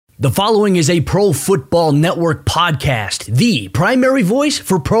The following is a Pro Football Network podcast, the primary voice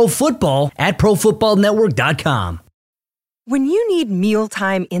for pro football at profootballnetwork.com. When you need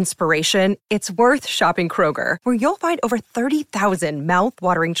mealtime inspiration, it's worth shopping Kroger, where you'll find over 30,000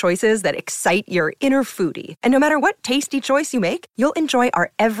 mouth-watering choices that excite your inner foodie. And no matter what tasty choice you make, you'll enjoy our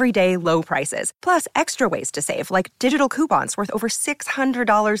everyday low prices, plus extra ways to save, like digital coupons worth over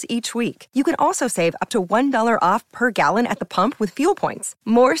 $600 each week. You can also save up to $1 off per gallon at the pump with fuel points.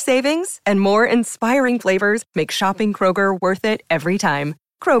 More savings and more inspiring flavors make shopping Kroger worth it every time.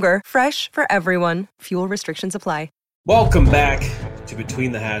 Kroger, fresh for everyone. Fuel restrictions apply. Welcome back to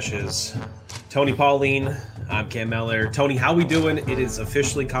Between the Hashes. Tony Pauline, I'm Cam Meller. Tony, how we doing? It is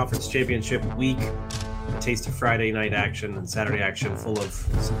officially Conference Championship week. A taste of Friday night action and Saturday action full of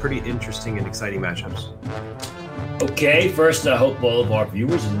some pretty interesting and exciting matchups. Okay, first, I hope all of our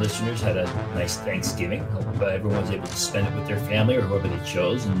viewers and listeners had a nice Thanksgiving. Hope everyone's able to spend it with their family or whoever they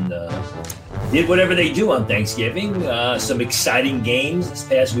chose and did whatever they do on Thanksgiving. Some exciting games this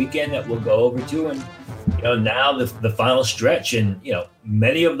past weekend that we'll go over to, and now the final stretch, and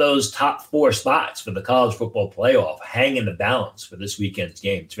many of those top four spots for the college football playoff hang in the balance for this weekend's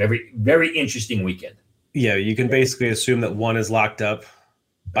game. It's a very, very interesting weekend. Yeah, you can basically assume that one is locked up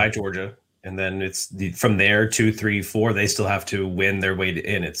by Georgia, and then it's from there 2, 3, 4. They still have to win their way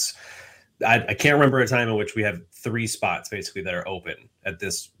in. I can't remember a time in which we have 3 spots basically that are open at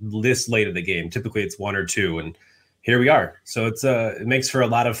this late of the game. Typically, it's 1 or 2, and here we are. So it makes for a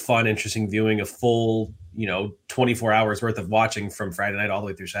lot of fun, interesting viewing, a full 24 hours worth of watching from Friday night all the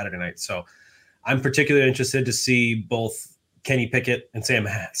way through Saturday night. So I'm particularly interested to see both Kenny Pickett and Sam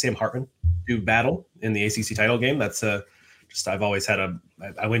Hartman do battle in the ACC title game. That's I've always had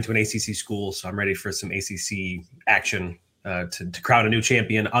I went to an ACC school, so I'm ready for some ACC action to crown a new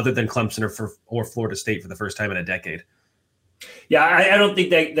champion other than Clemson or Florida State for the first time in a decade. Yeah, I don't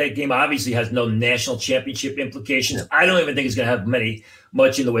think that game obviously has no national championship implications. I don't even think it's going to have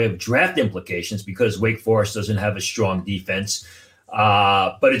much in the way of draft implications because Wake Forest doesn't have a strong defense.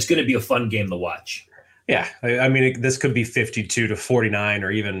 But it's going to be a fun game to watch. Yeah, I mean, this could be 52-49 or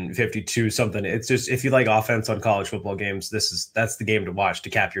even 52 something. It's just, if you like offense on college football games, that's the game to watch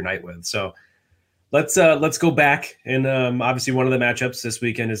to cap your night with. So let's go back, and obviously one of the matchups this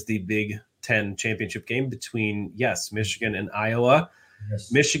weekend is the Big Ten championship game between Michigan and Iowa.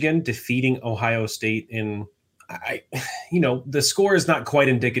 Yes. Michigan defeating Ohio State the score is not quite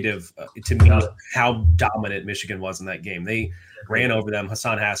indicative to me of how dominant Michigan was in that game. They ran over them.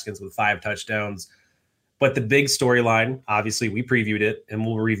 Hassan Haskins with 5 touchdowns. But the big storyline, obviously, we previewed it and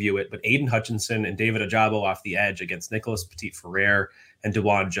we'll review it. But Aiden Hutchinson and David Ojabo off the edge against Nicholas Petit-Frere and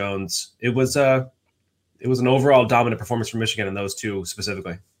DeJuan Jones. It was an overall dominant performance from Michigan in those two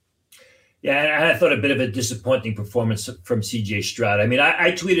specifically. Yeah, and I thought a bit of a disappointing performance from C.J. Stroud. I mean,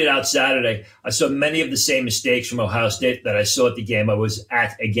 I tweeted out Saturday, I saw many of the same mistakes from Ohio State that I saw at the game I was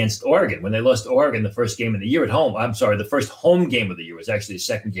at against Oregon. When they lost to Oregon the first game of the year at home, the first home game of the year was actually the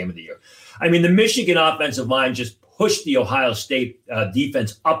second game of the year. I mean, the Michigan offensive line just pushed the Ohio State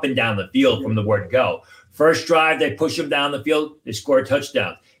defense up and down the field from the word go. First drive, they push them down the field, they score a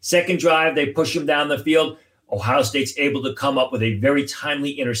touchdown. Second drive, they push them down the field. Ohio State's able to come up with a very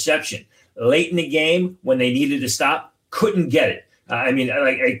timely interception. Late in the game, when they needed to stop, couldn't get it.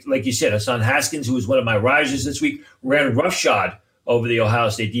 Like you said, Hassan Haskins, who was one of my risers this week, ran roughshod over the Ohio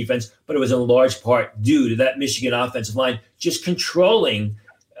State defense, but it was in large part due to that Michigan offensive line just controlling,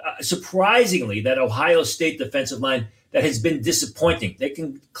 surprisingly, that Ohio State defensive line that has been disappointing. They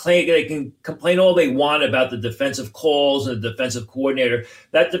can complain all they want about the defensive calls and the defensive coordinator.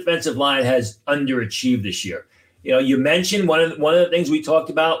 That defensive line has underachieved this year. You mentioned one of the things we talked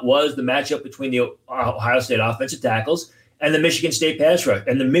about was the matchup between the Ohio State offensive tackles and the Michigan State pass rush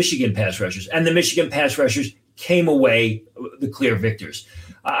and the Michigan pass rushers. And the Michigan pass rushers came away the clear victors.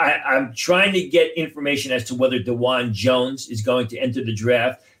 I'm trying to get information as to whether DeJuan Jones is going to enter the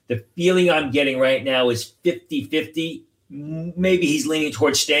draft. The feeling I'm getting right now is 50-50. Maybe he's leaning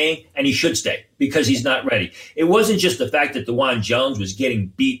towards staying, and he should stay because he's not ready. It wasn't just the fact that DeJuan Jones was getting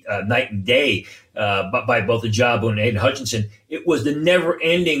beat night and day by both Ojabo and Aiden Hutchinson. It was the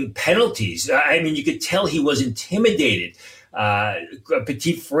never-ending penalties. I mean, you could tell he was intimidated.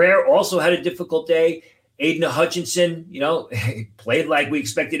 Petit-Frere also had a difficult day. Aiden Hutchinson, played like we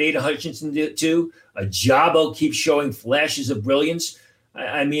expected Aiden Hutchinson to. Ojabo keeps showing flashes of brilliance.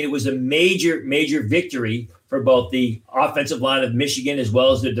 I mean, it was a major, major victory for both the offensive line of Michigan as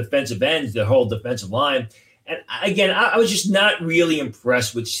well as the defensive ends, the whole defensive line. And again, I was just not really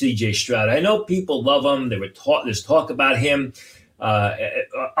impressed with C.J. Stroud. I know people love him. There's talk about him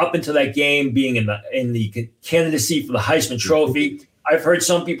up until that game being in the candidacy for the Heisman Trophy. I've heard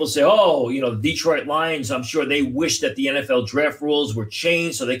some people say, oh, the Detroit Lions, I'm sure they wish that the NFL draft rules were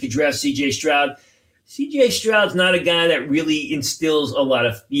changed so they could draft C.J. Stroud. C.J. Stroud's not a guy that really instills a lot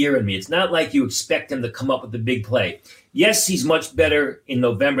of fear in me. It's not like you expect him to come up with a big play. Yes, he's much better in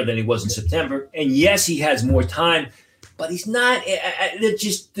November than he was in September. And yes, he has more time, but he's not,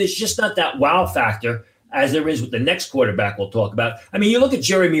 there's just not that wow factor as there is with the next quarterback we'll talk about. I mean, you look at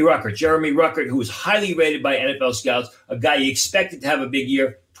Jeremy Ruckert, who was highly rated by NFL scouts, a guy you expected to have a big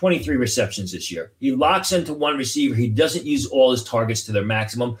year, 23 receptions this year. He locks into one receiver. He doesn't use all his targets to their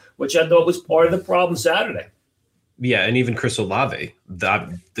maximum, which I thought was part of the problem Saturday. Yeah, and even Chris Olave,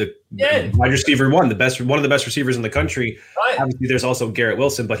 the wide receiver one of the best receivers in the country. Right. Obviously, there's also Garrett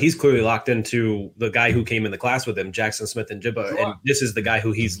Wilson, but he's clearly locked into the guy who came in the class with him, Jackson Smith-Njigba, sure. And this is the guy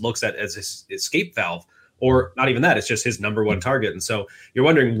who he looks at as his escape valve, or not even that. It's just his number one target. And so you're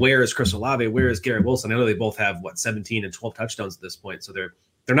wondering, where is Chris Olave? Where is Garrett Wilson? I know they both have 17 and 12 touchdowns at this point, so they're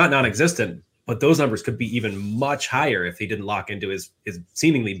not non-existent, but those numbers could be even much higher if he didn't lock into his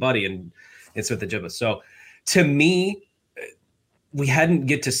seemingly buddy and Smith-Njigba. So to me, we hadn't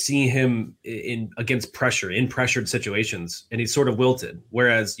get to see him in pressured situations, and he's sort of wilted.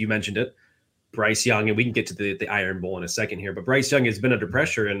 Whereas you mentioned it, Bryce Young, and we can get to the Iron Bowl in a second here, but Bryce Young has been under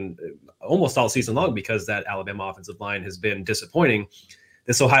pressure and almost all season long because that Alabama offensive line has been disappointing.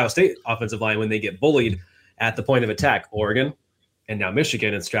 This Ohio State offensive line, when they get bullied at the point of attack, Oregon and now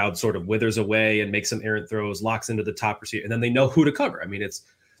Michigan, and Stroud sort of withers away and makes some errant throws, locks into the top receiver, and then they know who to cover. I mean,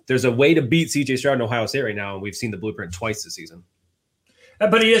 there's a way to beat C.J. Stroud in Ohio State right now, and we've seen the blueprint twice this season.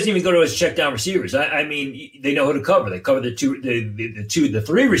 But he doesn't even go to his check down receivers. I mean, they know who to cover. They cover the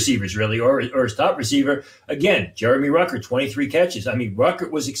three receivers really, or his top receiver. Again, Jeremy Ruckert, 23 catches. I mean,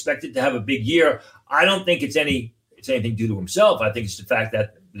 Ruckert was expected to have a big year. I don't think it's anything due to himself. I think it's the fact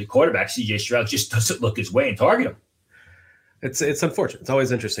that the quarterback, C.J. Stroud, just doesn't look his way and target him. It's unfortunate. It's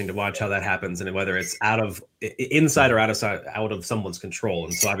always interesting to watch how that happens, and whether it's inside or out of someone's control.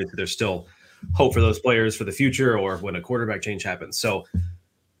 And so obviously there's still hope for those players for the future, or when a quarterback change happens. So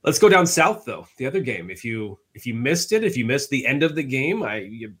let's go down south, though. The other game, if you missed it, if you missed the end of the game, I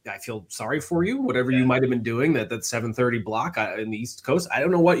feel sorry for you. Whatever you might have been doing, that 7:30 block in the East Coast, I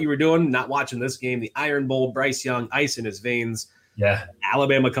don't know what you were doing, not watching this game. The Iron Bowl, Bryce Young, ice in his veins. Yeah,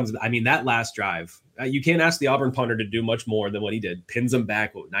 Alabama comes. I mean, that last drive, you can't ask the Auburn punter to do much more than what he did. Pins them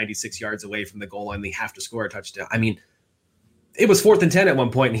back 96 yards away from the goal line. They have to score a touchdown. I mean, it was 4th and 10 at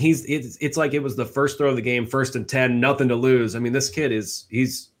one point, and it's like it was the first throw of the game, 1st and 10, nothing to lose. I mean, this kid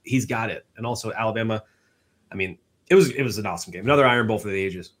he's got it. And also Alabama, I mean, it was an awesome game. Another Iron Bowl for the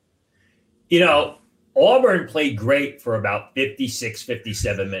ages. Auburn played great for about 56,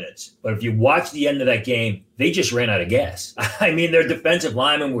 57 minutes. But if you watch the end of that game, they just ran out of gas. I mean, their defensive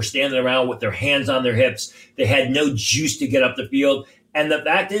linemen were standing around with their hands on their hips. They had no juice to get up the field. And the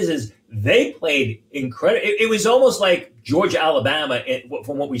fact is they played incredible. It was almost like Georgia, Alabama,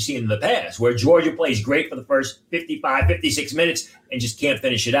 from what we've seen in the past, where Georgia plays great for the first 55, 56 minutes and just can't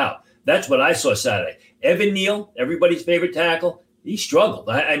finish it out. That's what I saw Saturday. Evan Neal, everybody's favorite tackle, he struggled.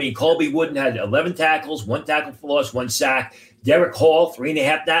 I mean, Colby Wooden had 11 tackles, 1 tackle for loss, 1 sack. Derek Hall,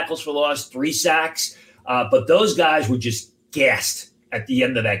 3.5 tackles for loss, 3 sacks. But those guys were just gassed at the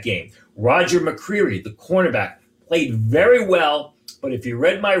end of that game. Roger McCreary, the cornerback, played very well. But if you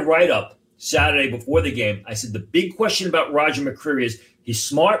read my write-up Saturday before the game, I said the big question about Roger McCreary is he's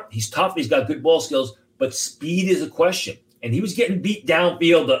smart, he's tough, he's got good ball skills, but speed is a question. And he was getting beat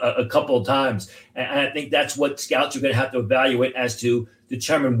downfield a couple of times. And I think that's what scouts are going to have to evaluate as to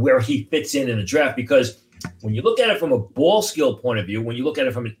determine where he fits in the draft. Because when you look at it from a ball skill point of view, when you look at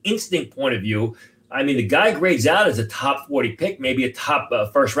it from an instinct point of view, I mean, the guy grades out as a top 40 pick, maybe a top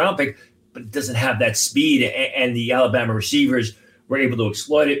first-round pick, but it doesn't have that speed. And the Alabama receivers were able to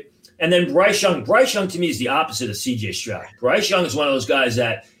exploit it. And then Bryce Young to me is the opposite of C.J. Stroud. Bryce Young is one of those guys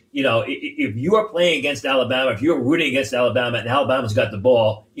that, if you are playing against Alabama, if you're rooting against Alabama and Alabama's got the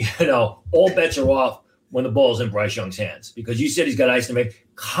ball, all bets are off when the ball's in Bryce Young's hands. Because you said he's got ice to make,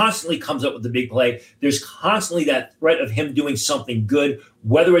 constantly comes up with the big play. There's constantly that threat of him doing something good,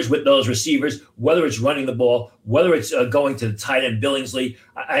 whether it's with those receivers, whether it's running the ball, whether it's going to the tight end Billingsley.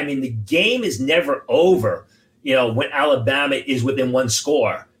 I mean, the game is never over, when Alabama is within 1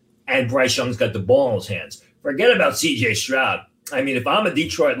 score and Bryce Young's got the ball in his hands. Forget about C.J. Stroud. I mean, if I'm a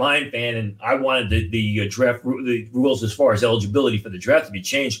Detroit Lion fan and I wanted the draft the rules as far as eligibility for the draft to be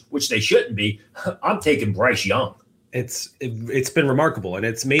changed, which they shouldn't be, I'm taking Bryce Young. It's been remarkable, and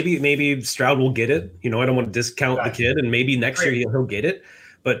it's maybe Stroud will get it. I don't want to discount the kid, and maybe next year he'll get it.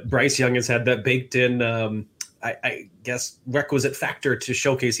 But Bryce Young has had that baked in I guess, requisite factor to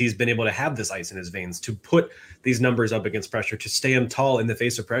showcase he's been able to have this ice in his veins, to put these numbers up against pressure, to stand tall in the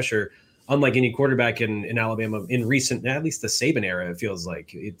face of pressure, unlike any quarterback in Alabama in recent, at least the Saban era. It feels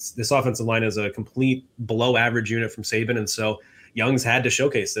like this offensive line is a complete below average unit from Saban. And so Young's had to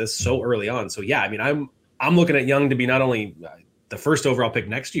showcase this so early on. So yeah, I mean, I'm looking at Young to be not only the first overall pick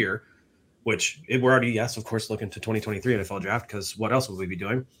next year, which we're already, yes, of course, looking to 2023 NFL draft, because what else would we be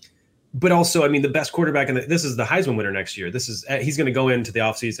doing? But also, I mean, the best quarterback this is the Heisman winner next year. He's going to go into the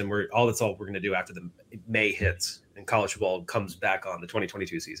offseason where that's all we're going to do after the May hits and college football comes back on the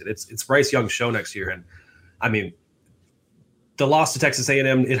 2022 season. It's Bryce Young's show next year. And I mean, the loss to Texas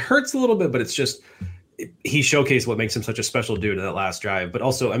A&M, it hurts a little bit, but it's just, he showcased what makes him such a special dude in that last drive. But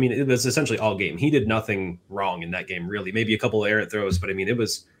also, I mean, it was essentially all game. He did nothing wrong in that game, really. Maybe a couple of errant throws, but I mean,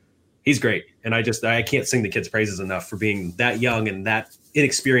 he's great. And I can't sing the kid's praises enough for being that young and that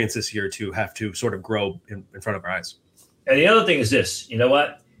inexperienced this year to have to sort of grow in front of our eyes. And the other thing is this, you know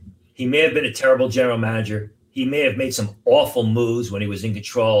what? He may have been a terrible general manager. He may have made some awful moves when he was in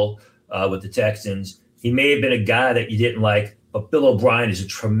control with the Texans. He may have been a guy that you didn't like, but Bill O'Brien is a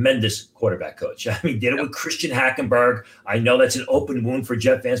tremendous quarterback coach. I mean, did it with Christian Hackenberg. I know that's an open wound for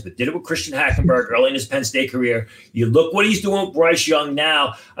Jet fans, but did it with Christian Hackenberg early in his Penn State career. You look what he's doing with Bryce Young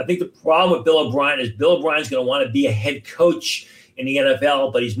now. I think the problem with Bill O'Brien is Bill O'Brien's going to want to be a head coach in the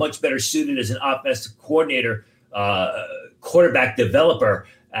NFL, but he's much better suited as an offensive coordinator, quarterback developer,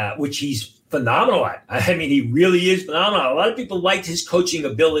 which he's phenomenal at. I mean, he really is phenomenal. A lot of people liked his coaching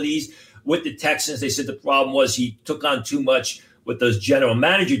abilities with the Texans. They said the problem was he took on too much with those general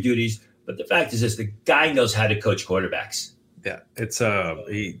manager duties. But the fact is this, the guy knows how to coach quarterbacks. Yeah, it's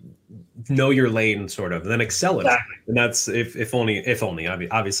know your lane sort of, and then excel it. Exactly. And that's if only.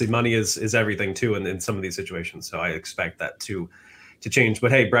 Obviously, money is everything too in some of these situations. So I expect that to change.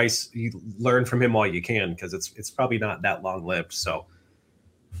 But hey, Bryce, you learn from him while you can, because it's probably not that long lived. So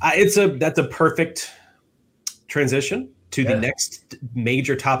that's a perfect transition to the next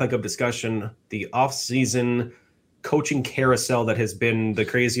major topic of discussion: the off-season coaching carousel that has been the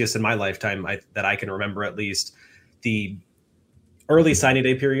craziest in my lifetime that I can remember, at least. The early signing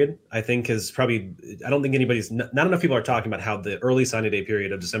day period, I think, is probably, I don't think not enough people are talking about how the early signing day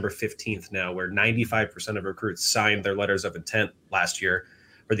period of December 15th now, where 95% of recruits signed their letters of intent last year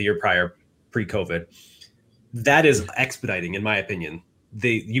or the year prior, pre-COVID. That is expediting, in my opinion.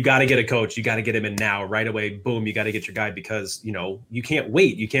 You got to get a coach. You got to get him in now, right away. Boom, you got to get your guy, because, you can't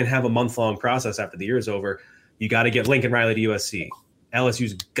wait. You can't have a month-long process after the year is over. You got to get Lincoln Riley to USC.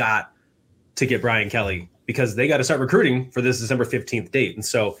 LSU's got to get Brian Kelly, because they got to start recruiting for this December 15th date. And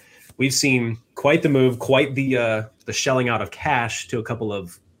so we've seen quite the move, quite the shelling out of cash to a couple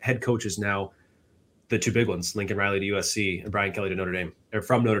of head coaches now, the two big ones, Lincoln Riley to USC and Brian Kelly to Notre Dame, or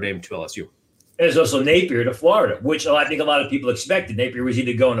from Notre Dame to LSU. There's also Napier to Florida, which I think a lot of people expected. Napier was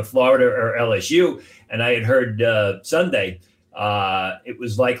either going to Florida or LSU. And I had heard Sunday it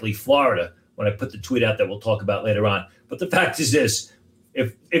was likely Florida when I put the tweet out that we'll talk about later on. But the fact is this.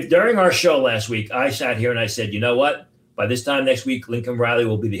 If during our show last week, I sat here and I said, you know what, by this time next week, Lincoln Riley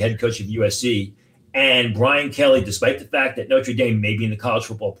will be the head coach of USC, and Brian Kelly, despite the fact that Notre Dame may be in the college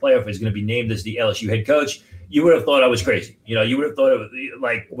football playoff, is going to be named as the LSU head coach, you would have thought I was crazy. You would have thought it was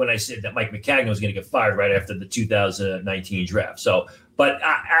like when I said that Mike McCagnon was going to get fired right after the 2019 draft. So, but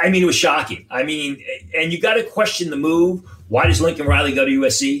I mean, it was shocking. I mean, and you got to question the move. Why does Lincoln Riley go to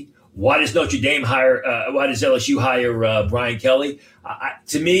USC? Why does Notre Dame why does LSU hire Brian Kelly?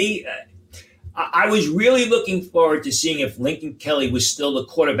 To me, I was really looking forward to seeing if Lincoln Kelly was still the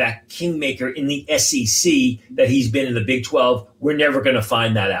quarterback kingmaker in the SEC that he's been in the Big 12. We're never going to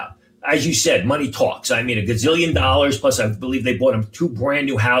find that out. As you said, money talks. I mean, $1 gazillion, plus I believe they bought him 2 brand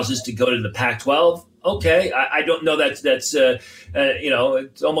new houses to go to the Pac-12. Okay, I don't know. That's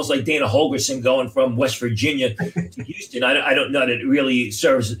it's almost like Dana Holgorsen going from West Virginia to Houston. I don't know that it really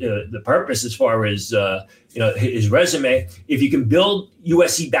serves the purpose as far as his resume. If you can build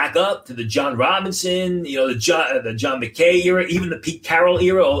USC back up to the John Robinson, the John McKay era, even the Pete Carroll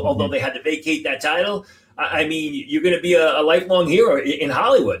era, although they had to vacate that title, I mean, you're going to be a lifelong hero in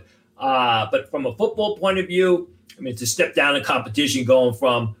Hollywood. But from a football point of view, I mean, it's a step down in competition going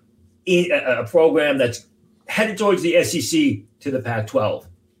from a program that's headed towards the SEC to the Pac-12.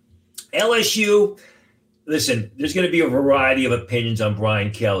 LSU, listen, there's going to be a variety of opinions on Brian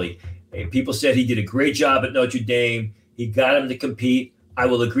Kelly. And people said he did a great job at Notre Dame. He got him to compete. I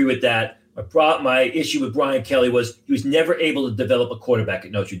will agree with that. My issue with Brian Kelly was he was never able to develop a quarterback at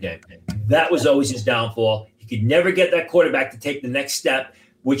Notre Dame. That was always his downfall. He could never get that quarterback to take the next step,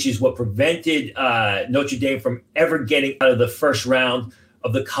 which is what prevented Notre Dame from ever getting out of the first round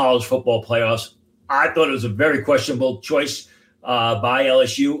of the college football playoffs. I thought it was a very questionable choice by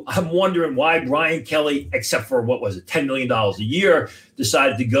LSU. I'm wondering why Brian Kelly, except for $10 million a year,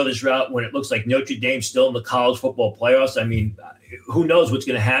 decided to go this route when it looks like Notre Dame's still in the college football playoffs. I mean, who knows what's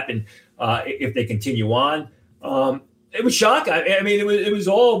going to happen if they continue on. It was shocking. I mean, it was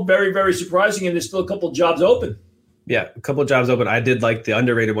all very, very surprising, and there's still a couple of jobs open. Yeah, a couple of jobs open. I did like the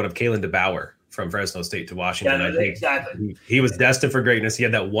underrated one of Kalen DeBauer from Fresno State to Washington. Yeah, I think exactly. He was destined for greatness. He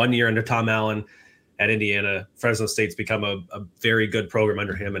had that 1 year under Tom Allen at Indiana. Fresno State's become a very good program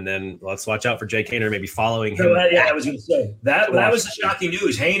under him. And then let's watch out for Jake Haener maybe following him. Yeah, I was going to say that was the shocking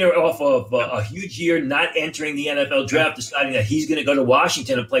news. Haener, off of a huge year, not entering the NFL draft, deciding that he's going to go to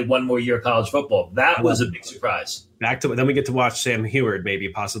Washington and play one more year of college football. That was a big surprise. Then we get to watch Sam Heward maybe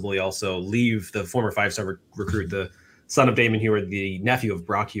possibly also leave, the former 5-star recruit, the son of Damon Heward, the nephew of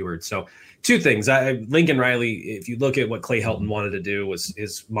Brock Heward. So two things. Lincoln Riley, if you look at what Clay Helton wanted to do,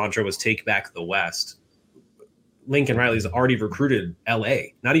 his mantra was take back the West. Lincoln Riley's already recruited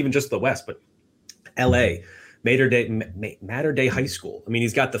L.A., not even just the West, but L.A., Mater Dei High School. I mean,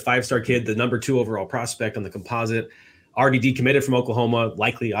 he's got the 5-star kid, the number 2 overall prospect on the composite, already decommitted from Oklahoma,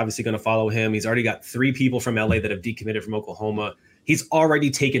 likely obviously going to follow him. He's already got 3 people from L.A. that have decommitted from Oklahoma. He's already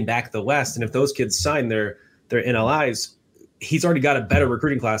taken back the West. And if those kids sign their NLIs, he's already got a better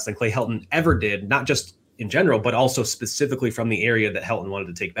recruiting class than Clay Helton ever did, not just in general, but also specifically from the area that Helton wanted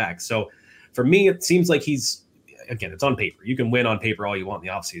to take back. So for me, it seems like again, it's on paper. You can win on paper all you want in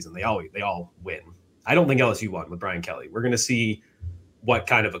the offseason. They all win. I don't think LSU won with Brian Kelly. We're going to see what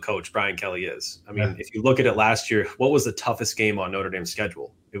kind of a coach Brian Kelly is. I mean, if you look at it last year, what was the toughest game on Notre Dame's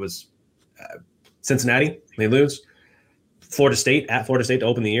schedule? It was Cincinnati. They lose. Florida State to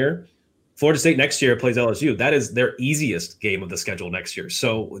open the year. Florida State next year plays LSU. That is their easiest game of the schedule next year.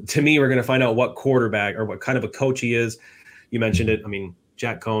 So to me, we're going to find out what quarterback or what kind of a coach he is. You mentioned it. I mean,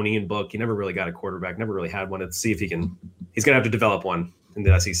 Jack Cohn, Ian Book, he never really got a quarterback, never really had one. Let's see if he's going to have to develop one in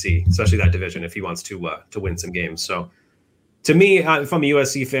the SEC, especially that division, if he wants to win some games. So to me, if I'm a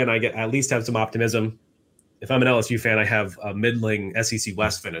USC fan, I at least have some optimism. If I'm an LSU fan, I have a middling SEC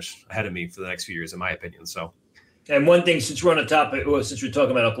West finish ahead of me for the next few years, in my opinion. So, and one thing, since we're on the topic, since we're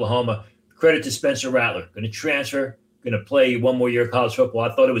talking about Oklahoma, credit to Spencer Rattler. Going to transfer, going to play one more year of college football.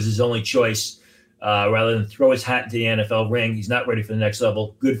 I thought it was his only choice rather than throw his hat into the NFL ring. He's not ready for the next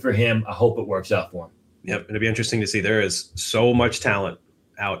level. Good for him. I hope it works out for him. Yep, it'll be interesting to see. There is so much talent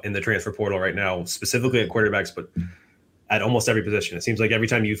out in the transfer portal right now, specifically at quarterbacks, but at almost every position. It seems like every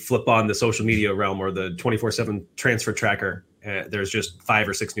time you flip on the social media realm or the 24/7 transfer tracker, there's just 5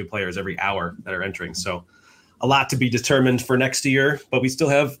 or 6 new players every hour that are entering. So a lot to be determined for next year, but we still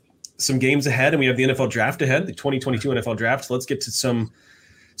have some games ahead, and we have the NFL draft ahead, the 2022 NFL draft. So let's get to some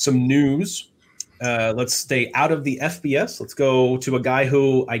news. Let's stay out of the FBS. Let's go to a guy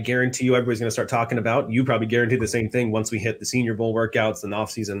who I guarantee you everybody's going to start talking about. You probably guarantee the same thing once we hit the Senior Bowl workouts and the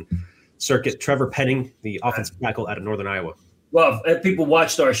offseason circuit. Trevor Penning, the offensive tackle out of Northern Iowa. Well, if people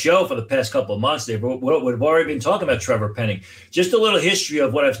watched our show for the past couple of months, they would have already been talking about Trevor Penning. Just a little history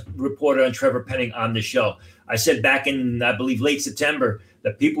of what I've reported on Trevor Penning on the show. I said back in, I believe, late September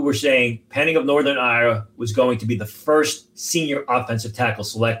that people were saying Penning of Northern Iowa was going to be the first senior offensive tackle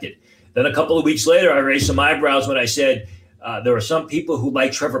selected. Then a couple of weeks later, I raised some eyebrows when I said there are some people who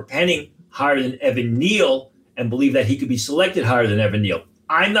like Trevor Penning higher than Evan Neal and believe that he could be selected higher than Evan Neal.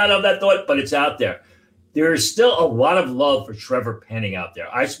 I'm not of that thought, but it's out there. There is still a lot of love for Trevor Penning out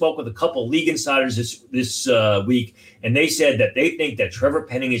there. I spoke with a couple league insiders this week, and they said that they think that Trevor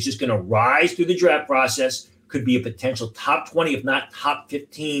Penning is just going to rise through the draft process, could be a potential top 20, if not top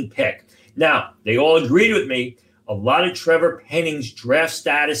 15 pick. Now, they all agreed with me. A lot of Trevor Penning's draft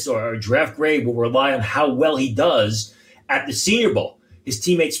status or draft grade will rely on how well he does at the Senior Bowl. His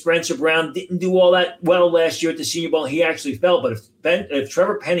teammate Spencer Brown didn't do all that well last year at the Senior Bowl. He actually fell. But if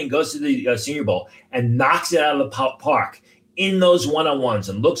Trevor Penning goes to the Senior Bowl and knocks it out of the park in those one-on-ones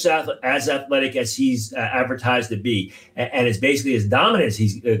and looks as athletic as he's advertised to be and is basically as dominant as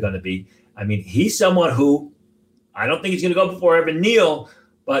he's going to be, I mean, he's someone who I don't think he's going to go before Evan Neal,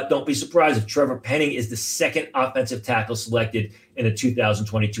 but don't be surprised if Trevor Penning is the second offensive tackle selected in the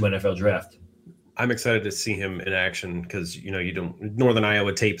 2022 NFL Draft. I'm excited to see him in action because, Northern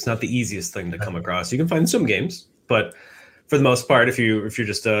Iowa tape's not the easiest thing to come across. You can find some games, but for the most part, if you're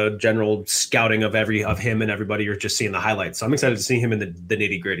just a general scouting of him and everybody, you're just seeing the highlights. So I'm excited to see him in the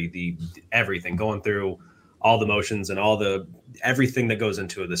nitty gritty, the everything, going through all the motions and everything that goes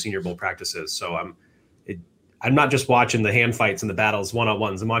into the Senior Bowl practices. So I'm not just watching the hand fights and the battles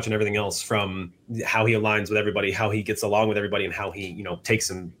one-on-ones. I'm watching everything else from how he aligns with everybody, how he gets along with everybody, and how he,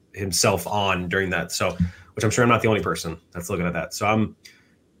 takes himself on during that. So, which I'm sure I'm not the only person that's looking at that. So I'm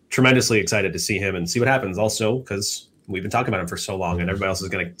tremendously excited to see him and see what happens also, because we've been talking about him for so long and everybody else is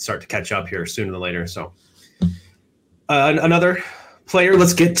going to start to catch up here sooner than later. So another player,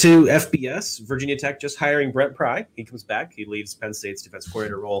 let's get to FBS. Virginia Tech just hiring Brent Pry. He comes back. He leaves Penn State's defensive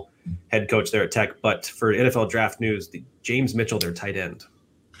coordinator role, head coach there at Tech. But for NFL draft news, James Mitchell, their tight end.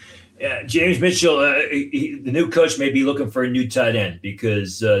 Yeah, James Mitchell, the new coach may be looking for a new tight end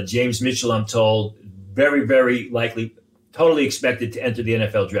because James Mitchell, I'm told, very, very likely, totally expected to enter the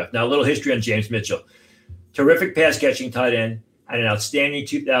NFL draft. Now, a little history on James Mitchell. Terrific pass-catching tight end, had an outstanding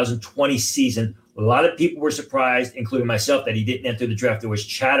 2020 season. A lot of people were surprised, including myself, that he didn't enter the draft. There was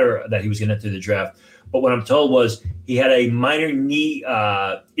chatter that he was going to enter the draft. But what I'm told was he had a minor knee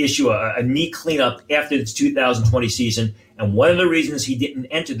issue, a knee cleanup after the 2020 season. And one of the reasons he didn't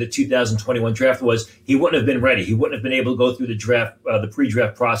enter the 2021 draft was he wouldn't have been ready. He wouldn't have been able to go through the draft, the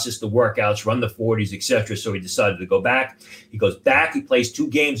pre-draft process, the workouts, run the 40s, etc. So he decided to go back. He goes back. He plays 2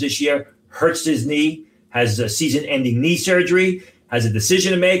 games this year, hurts his knee, has a season-ending knee surgery, has a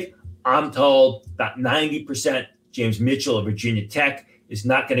decision to make. I'm told about 90% James Mitchell of Virginia Tech is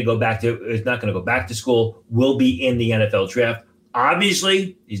not going to go back to school, will be in the NFL draft.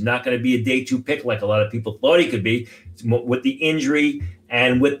 Obviously, he's not going to be a day 2 pick like a lot of people thought he could be. With the injury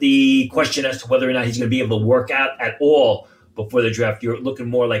and with the question as to whether or not he's going to be able to work out at all before the draft, you're looking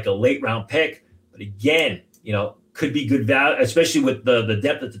more like a late round pick. But again, could be good value, especially with the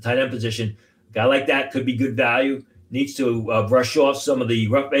depth at the tight end position. A guy like that could be good value. Needs to brush off some of the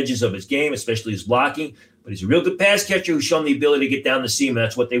rough edges of his game, especially his blocking. But he's a real good pass catcher who's shown the ability to get down the seam, and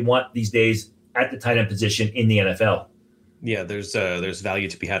that's what they want these days at the tight end position in the NFL. Yeah, there's value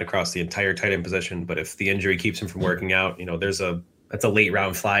to be had across the entire tight end position, but if the injury keeps him from working out, that's a late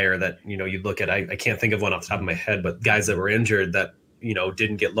round flyer that you'd look at. I can't think of one off the top of my head, but guys that were injured that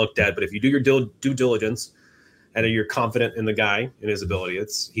didn't get looked at. But if you do your due diligence and you're confident in the guy and his ability,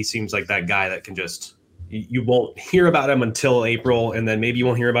 he seems like that guy that can just. You won't hear about him until April, and then maybe you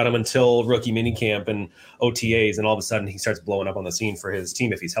won't hear about him until rookie minicamp and OTAs, and all of a sudden he starts blowing up on the scene for his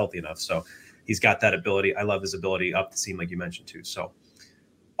team if he's healthy enough. So he's got that ability. I love his ability up the seam, like you mentioned too. So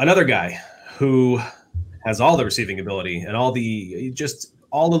another guy who has all the receiving ability and all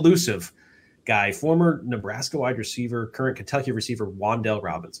elusive guy, former Nebraska wide receiver, current Kentucky receiver, Wan'Dale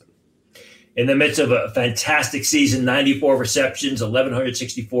Robinson. In the midst of a fantastic season, 94 receptions,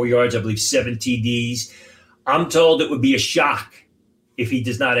 1,164 yards, I believe 7 TDs. I'm told it would be a shock if he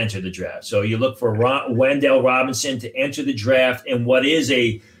does not enter the draft. So you look for Wan'Dale Robinson to enter the draft in what is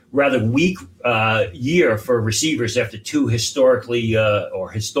a rather weak year for receivers after 2 historic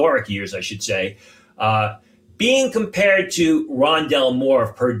years, I should say. Being compared to Rondell Moore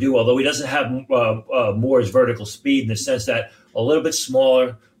of Purdue, although he doesn't have Moore's vertical speed in the sense that a little bit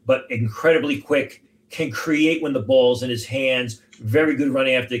smaller, but incredibly quick, can create when the ball's in his hands, very good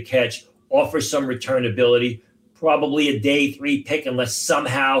running after the catch, offers some return ability, probably a day 3 pick unless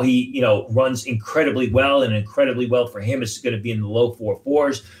somehow he, runs incredibly well, and incredibly well for him is going to be in the low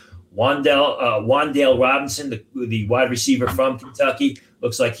 4.4s. Wan'Dale Robinson, the wide receiver from Kentucky,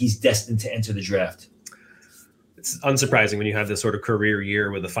 looks like he's destined to enter the draft. It's unsurprising when you have this sort of career year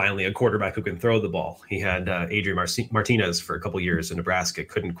with finally a quarterback who can throw the ball. He had Adrian Martinez for a couple years in Nebraska,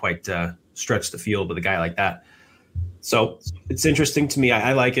 couldn't quite stretch the field with a guy like that. So it's interesting to me.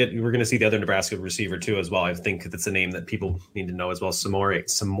 I like it. We're going to see the other Nebraska receiver too as well. I think that's a name that people need to know as well. Samori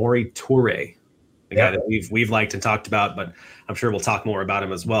Toure, the guy that we've liked and talked about, but I'm sure we'll talk more about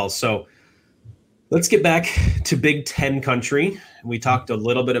him as well. So let's get back to Big Ten country. We talked a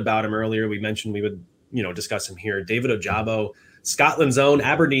little bit about him earlier. We mentioned we would discuss him here. David Ojabo, Scotland's own,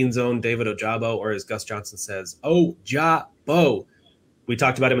 Aberdeen's own David Ojabo, or as Gus Johnson says, Ojabo. We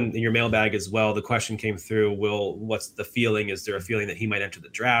talked about him in your mailbag as well. The question came through, what's the feeling? Is there a feeling that he might enter the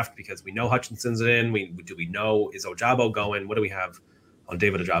draft? Because we know Hutchinson's in. Do we know, is Ojabo going? What do we have on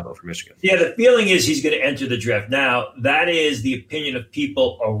David Ojabo from Michigan? Yeah, the feeling is he's going to enter the draft. Now, that is the opinion of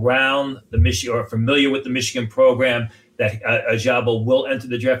people around the Michigan or familiar with the Michigan program, that Ojabo will enter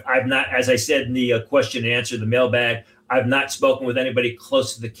the draft. I've not, as I said in the question and answer, the mailbag, I've not spoken with anybody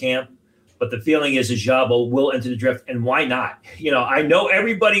close to the camp, but the feeling is Ojabo will enter the draft, and why not? I know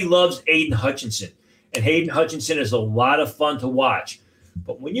everybody loves Aiden Hutchinson, and Aiden Hutchinson is a lot of fun to watch.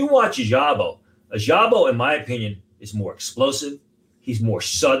 But when you watch Ojabo, in my opinion, is more explosive. He's more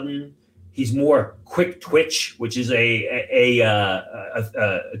sudden. He's more quick twitch, which is a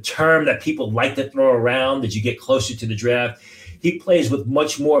term that people like to throw around as you get closer to the draft. He plays with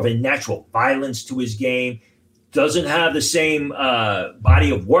much more of a natural violence to his game. Doesn't have the same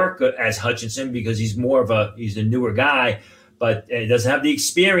body of work as Hutchinson because he's a newer guy, but he doesn't have the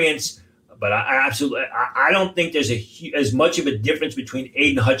experience. But I absolutely, I don't think there's as much of a difference between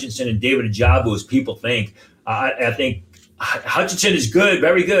Aiden Hutchinson and David Ojabo as people think. I think Hutchinson is good,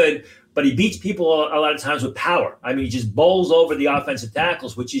 very good, but he beats people a lot of times with power. I mean, he just bowls over the offensive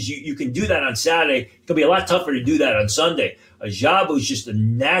tackles, which is you can do that on Saturday. It can be a lot tougher to do that on Sunday. Ojabo is just a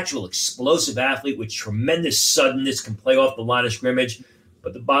natural, explosive athlete with tremendous suddenness, can play off the line of scrimmage.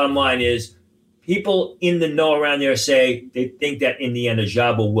 But the bottom line is, people in the know around there say they think that in the end,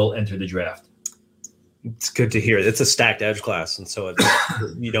 Ojabo will enter the draft. It's good to hear. It's a stacked edge class, and so it's,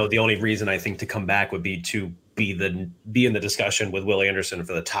 the only reason I think to come back would be to be in the discussion with Will Anderson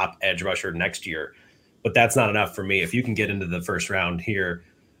for the top edge rusher next year. But that's not enough for me. If you can get into the first round here,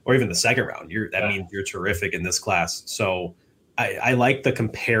 or even the second round, means you're terrific in this class. So I like the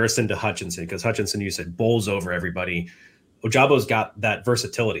comparison to Hutchinson, because Hutchinson, you said, bowls over everybody. Ojabo's got that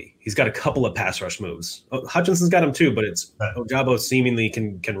versatility. He's got a couple of pass rush moves. Hutchinson's got them too, but it's Ojabo seemingly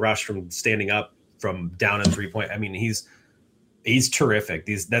can rush from standing up, from down and 3 point. I mean, he's terrific.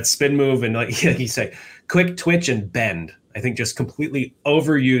 That spin move and, like you say, quick twitch and bend. I think just completely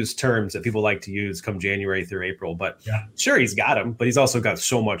overused terms that people like to use come January through April. But sure, he's got him, but he's also got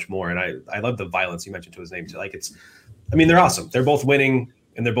so much more. And I love the violence you mentioned to his name too. Like they're awesome. They're both winning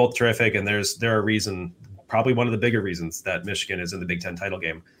and they're both terrific. And there are reason. Probably one of the bigger reasons that Michigan is in the Big Ten title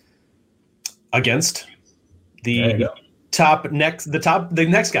game against the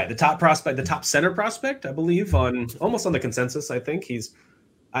next guy, the top prospect, the top center prospect, I believe, almost on the consensus. I think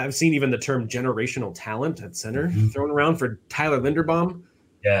I've seen even the term generational talent at center thrown around for Tyler Linderbaum.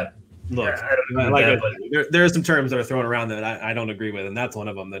 Yeah. Look, there are some terms that are thrown around that I don't agree with, and that's one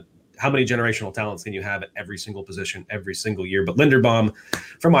of them. That how many generational talents can you have at every single position every single year? But Linderbaum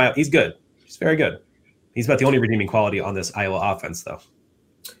from Iowa, he's good. He's very good. He's about the only redeeming quality on this Iowa offense, though.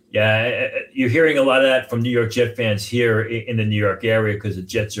 Yeah, you're hearing a lot of that from New York Jet fans here in the New York area because the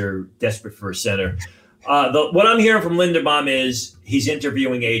Jets are desperate for a center. What I'm hearing from Linderbaum is he's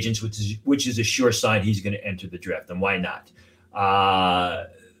interviewing agents, which is a sure sign he's going to enter the draft, and why not?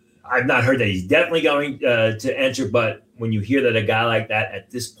 I've not heard that he's definitely going to enter, but when you hear that a guy like that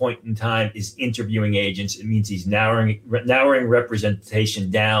at this point in time is interviewing agents, it means he's narrowing representation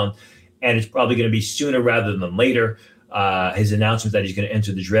down. And it's probably going to be sooner rather than later. His announcement that he's going to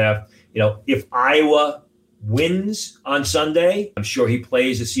enter the draft. If Iowa wins on Sunday, I'm sure he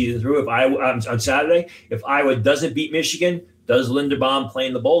plays the season through. If Iowa on Saturday, if Iowa doesn't beat Michigan, does Linderbaum play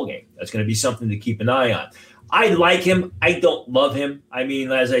in the bowl game? That's going to be something to keep an eye on. I like him. I don't love him. I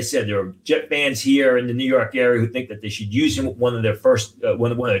mean, as I said, there are Jet fans here in the New York area who think that they should use him with one of their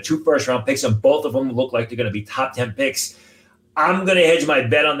two first round picks, and both of them look like they're going to be top 10 picks. I'm going to hedge my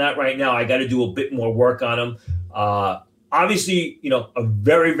bet on that right now. I got to do a bit more work on him. Obviously, a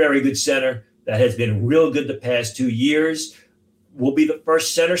very, very good center that has been real good the past 2 years will be the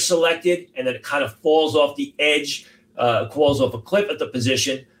first center selected, and then it kind of falls off the edge, falls off a cliff at the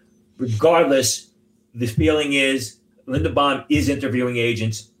position. Regardless, the feeling is Linderbaum is interviewing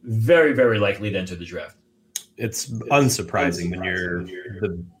agents, very, very likely to enter the draft. It's unsurprising when you're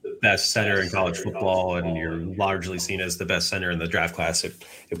the best center in college football and you're largely seen as the best center in the draft class.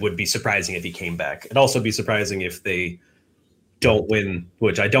 It would be surprising if he came back. It'd also be surprising if they don't win,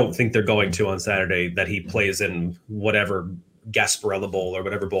 which I don't think they're going to on Saturday, that he plays in whatever Gasparilla Bowl or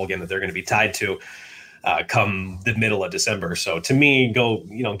whatever bowl game that they're going to be tied to come the middle of December. So to me,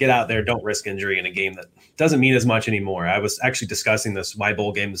 get out there, don't risk injury in a game that doesn't mean as much anymore. I was actually discussing this, why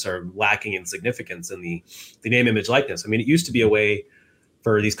bowl games are lacking in significance in the name, image, likeness. I mean, it used to be a way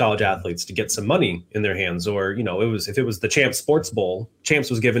for these college athletes to get some money in their hands, or, if it was the Champs Sports Bowl,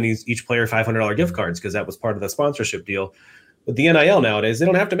 Champs was giving each player $500 gift cards because that was part of the sponsorship deal. With the NIL nowadays, they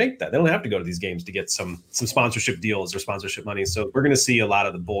don't have to make that. They don't have to go to these games to get some sponsorship deals or sponsorship money. So we're going to see a lot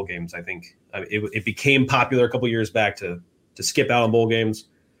of the bowl games. I think it became popular a couple years back to skip out on bowl games.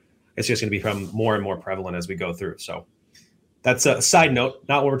 It's just going to become more and more prevalent as we go through. So that's a side note,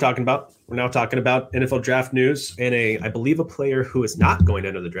 not what we're talking about. We're now talking about NFL draft news and I believe a player who is not going to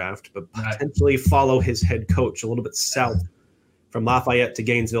enter the draft, but potentially follow his head coach a little bit south from Lafayette to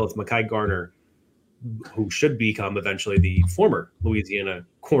Gainesville. It's Mekhi Garner, who should become eventually the former Louisiana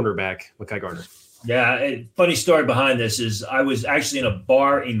cornerback, Mekhi Garner. Yeah, funny story behind this is I was actually in a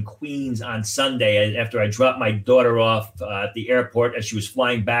bar in Queens on Sunday after I dropped my daughter off at the airport as she was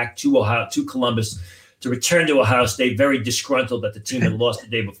flying back to Columbus to return to Ohio State, very disgruntled that the team had lost the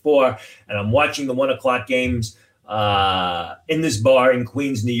day before. And I'm watching the 1:00 games in this bar in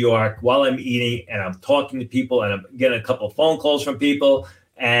Queens, New York, while I'm eating, and I'm talking to people, and I'm getting a couple of phone calls from people.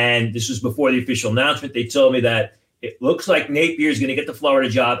 And this was before the official announcement. They told me that it looks like Napier is going to get the Florida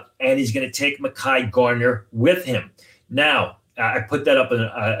job, and he's going to take Mekhi Garner with him. Now, I put that up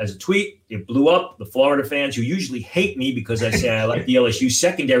as a tweet. It blew up. The Florida fans, who usually hate me because I say I like the LSU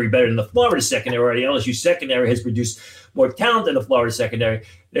secondary better than the Florida secondary, or the LSU secondary has produced more talent than the Florida secondary,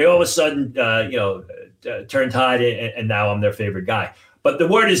 they all of a sudden, turned tide, and now I'm their favorite guy. But the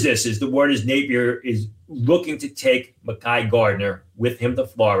word is this: Napier is looking to take Mekhi Gardner with him to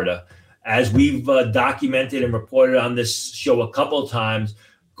Florida. As we've documented and reported on this show a couple of times,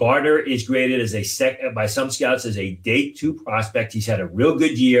 Gardner is graded as by some scouts as a day 2 prospect. He's had a real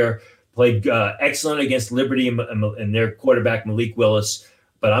good year, played excellent against Liberty and their quarterback Malik Willis.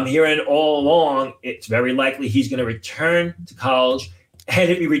 But I'm hearing all along it's very likely he's going to return to college.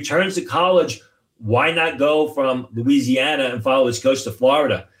 And if he returns to college, why not go from Louisiana and follow his coach to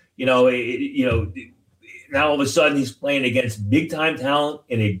Florida? Now all of a sudden he's playing against big-time talent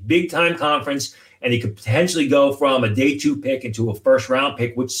in a big-time conference, and he could potentially go from a day 2 pick into a first-round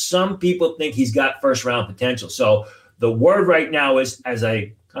pick, which some people think he's got first-round potential. So the word right now is, as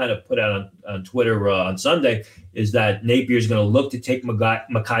I kind of put out on Twitter on Sunday, is that Napier is going to look to take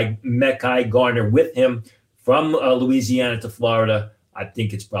Mekhi Gardner with him from Louisiana to Florida. I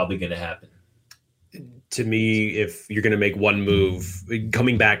think it's probably going to happen. To me, if you're going to make one move,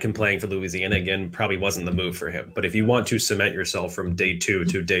 coming back and playing for Louisiana again probably wasn't the move for him. But if you want to cement yourself from day 2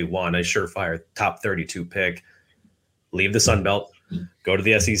 to day 1, a surefire top 32 pick, leave the Sun Belt, go to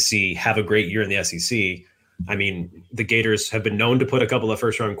the SEC, have a great year in the SEC. I mean, the Gators have been known to put a couple of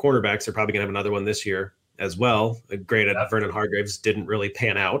first-round quarterbacks. They're probably going to have another one this year as well. Granted, Vernon Hargreaves didn't really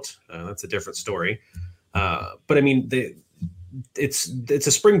pan out. That's a different story. But, I mean, it's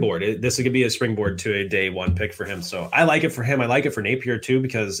a springboard. This could be a springboard to a day 1 pick for him. So I like it for him. I like it for Napier too,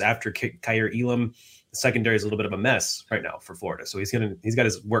 because after Kaiir Elam, the secondary is a little bit of a mess right now for Florida. So he's got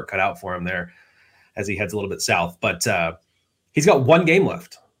his work cut out for him there as he heads a little bit south. But he's got 1 game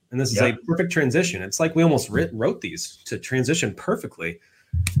left, and this is a perfect transition. It's like we almost wrote these to transition perfectly.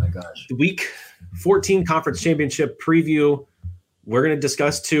 My gosh. The Week 14 Conference Championship preview. We're going to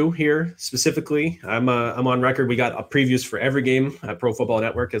discuss 2 here specifically. I'm on record. We got previews for every game at Pro Football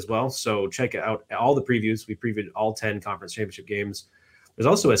Network as well. So check out all the previews. We previewed all 10 conference championship games. There's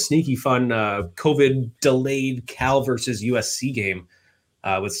also a sneaky fun COVID delayed Cal versus USC game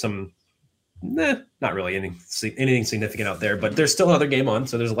with some, not really anything significant out there, but there's still another game on.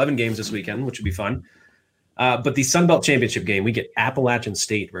 So there's 11 games this weekend, which would be fun. But the Sun Belt Championship game, we get Appalachian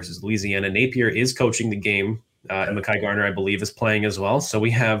State versus Louisiana. Napier is coaching the game. And Mekhi Gardner, I believe, is playing as well. So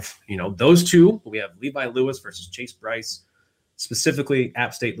we have, those 2. We have Levi Lewis versus Chase Bryce, specifically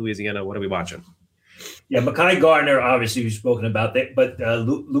App State, Louisiana. What are we watching? Yeah, Mekhi Gardner, obviously, we've spoken about that. But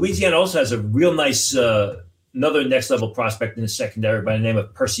Louisiana also has a real nice, another next-level prospect in the secondary by the name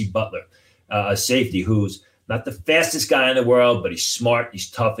of Percy Butler, a safety who's not the fastest guy in the world, but he's smart,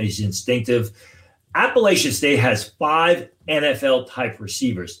 he's tough, and he's instinctive. Appalachian State has 5 NFL-type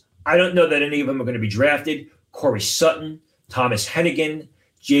receivers. I don't know that any of them are going to be drafted. Corey Sutton, Thomas Hennigan,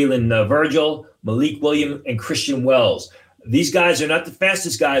 Jalen Virgil, Malik Williams, and Christian Wells. These guys are not the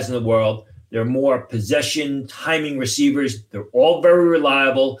fastest guys in the world. They're more possession, timing receivers. They're all very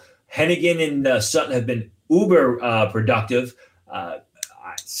reliable. Hennigan and Sutton have been uber productive.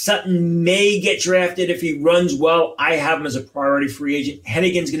 Sutton may get drafted if he runs well. I have him as a priority free agent.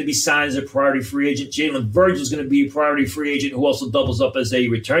 Hennigan's going to be signed as a priority free agent. Jalen Virgil is going to be a priority free agent who also doubles up as a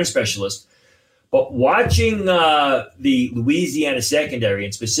return specialist. But watching the Louisiana secondary,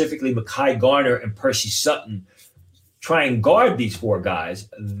 and specifically Mekhi Gardner and Percy Sutton, try and guard these 4 guys,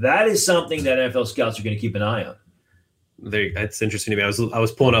 that is something that NFL scouts are going to keep an eye on. That's interesting to me. I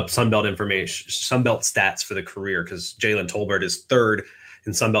was pulling up Sunbelt information, Sunbelt stats for the career, because Jalen Tolbert is 3rd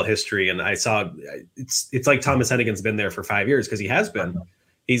in Sunbelt history, and I saw it's like Thomas Hennigan's been there for 5 years, because he has been.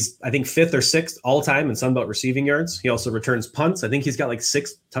 He's, I think, 5th or 6th all-time in Sunbelt receiving yards. He also returns punts. I think he's got like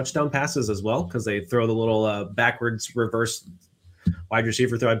 6 touchdown passes as well, because they throw the little backwards reverse wide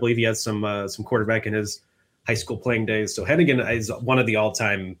receiver throw. I believe he has some quarterback in his high school playing days. So Hennigan is one of the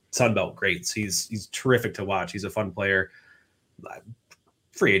all-time Sunbelt greats. He's terrific to watch. He's a fun player.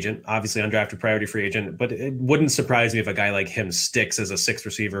 Free agent, obviously undrafted priority free agent, but it wouldn't surprise me if a guy like him sticks as a 6th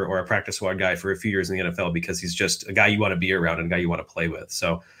receiver or a practice squad guy for a few years in the NFL, because he's just a guy you want to be around and a guy you want to play with.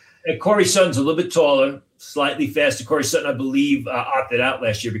 So, and Corey Sutton's a little bit taller, slightly faster. Corey Sutton, I believe, opted out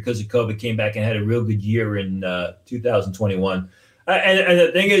last year because of COVID, came back and had a real good year in 2021. And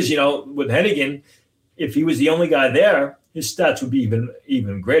the thing is, with Hennigan, if he was the only guy there, his stats would be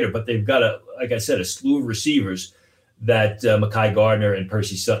even greater. But they've got like I said, a slew of receivers that Mekhi Gardner and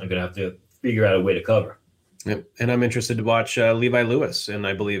Percy Sutton are going to have to figure out a way to cover. Yep. And I'm interested to watch Levi Lewis, and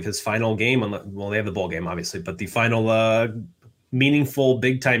I believe his final game, they have the bowl game, obviously, but the final meaningful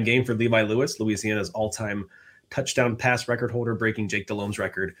big-time game for Levi Lewis, Louisiana's all-time touchdown pass record holder, breaking Jake Delhomme's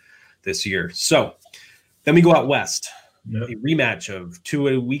record this year. So then we go out west. Yep. A rematch of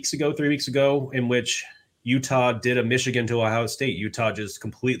 3 weeks ago, in which Utah did a Michigan to Ohio State. Utah just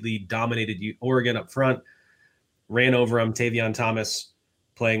completely dominated Oregon up front, ran over them. Tavion Thomas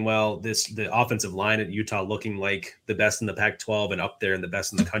playing well. The offensive line at Utah looking like the best in the Pac-12 and up there and the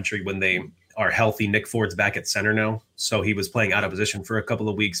best in the country when they are healthy. Nick Ford's back at center now, so he was playing out of position for a couple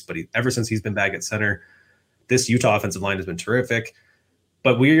of weeks, but ever since he's been back at center, this Utah offensive line has been terrific.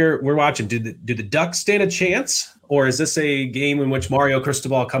 But we're watching. Do the Ducks stand a chance, or is this a game in which Mario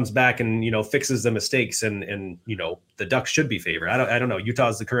Cristobal comes back and fixes the mistakes and the Ducks should be favored? I don't know. Utah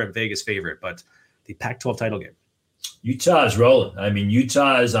is the current Vegas favorite, but the Pac-12 title game. Utah is rolling. I mean,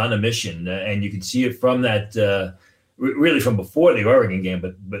 Utah is on a mission, and you can see it from that really from before the Oregon game.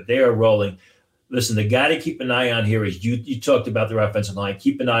 But they are rolling. Listen, the guy to keep an eye on here is you talked about their offensive line.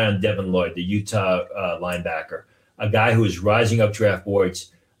 Keep an eye on Devin Lloyd, the Utah linebacker. A guy who is rising up draft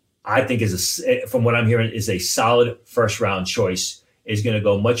boards, I think from what I'm hearing, is a solid first-round choice. Is going to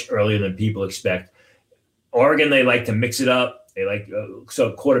go much earlier than people expect. Oregon, they like to mix it up. They like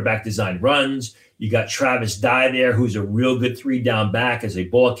so quarterback design runs. You got Travis Dye there, who's a real good 3-down back as a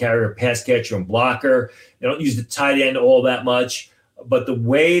ball carrier, pass catcher, and blocker. They don't use the tight end all that much. But the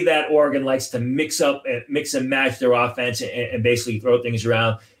way that Oregon likes to mix and match their offense and basically throw things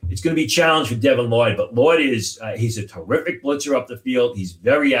around, it's going to be a challenge for Devin Lloyd. But Lloyd he's a terrific blitzer up the field. He's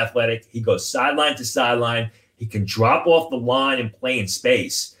very athletic. He goes sideline to sideline. He can drop off the line and play in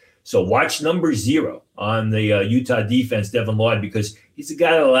space. So watch number 0 on the Utah defense, Devin Lloyd, because he's a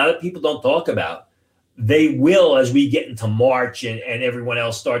guy that a lot of people don't talk about. They will, as we get into March and everyone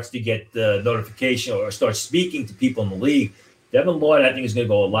else starts to get the notification or starts speaking to people in the league, Devin Lloyd, I think, is going to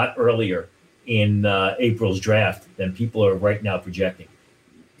go a lot earlier in April's draft than people are right now projecting.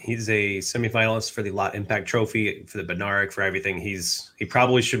 He's a semifinalist for the Lot Impact Trophy, for the Bednarik, for everything. He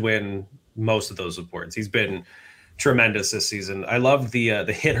probably should win most of those awards. He's been tremendous this season. I love the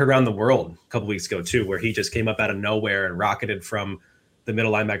hit around the world a couple weeks ago too, where he just came up out of nowhere and rocketed from the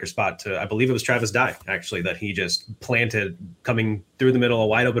middle linebacker spot to, I believe it was Travis Dye, actually, that he just planted coming through the middle, a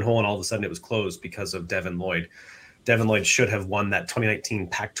wide open hole, and all of a sudden it was closed because of Devin Lloyd. Devin Lloyd should have won that 2019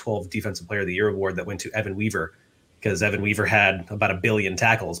 Pac-12 Defensive Player of the Year award that went to Evan Weaver, because Evan Weaver had about 1 billion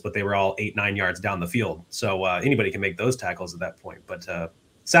tackles, but they were all 8-9 yards down the field. So anybody can make those tackles at that point. But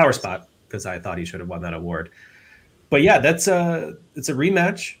sour spot, because I thought he should have won that award. But yeah, it's a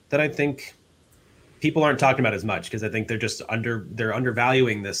rematch that I think people aren't talking about as much, because I think they're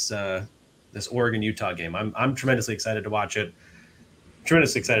undervaluing this Oregon-Utah game. I'm tremendously excited to watch it.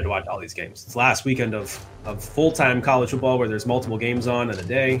 Tremendously excited to watch all these games. It's the last weekend of full-time college football where there's multiple games on in a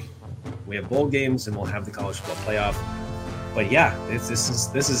day. We have bowl games and we'll have the college football playoff. But yeah, this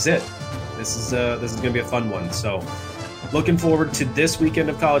is it. This is going to be a fun one. So looking forward to this weekend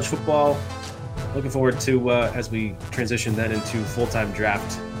of college football. Looking forward to as we transition then into full-time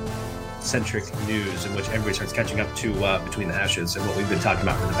draft-centric news, in which everybody starts catching up to Between the Hashes and what we've been talking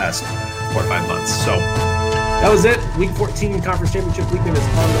about for the past 4 or 5 months. So that was it. Week 14 Conference Championship weekend is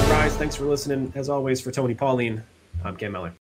on the rise. Thanks for listening. As always, for Tony Pauline, I'm Cam Mellor.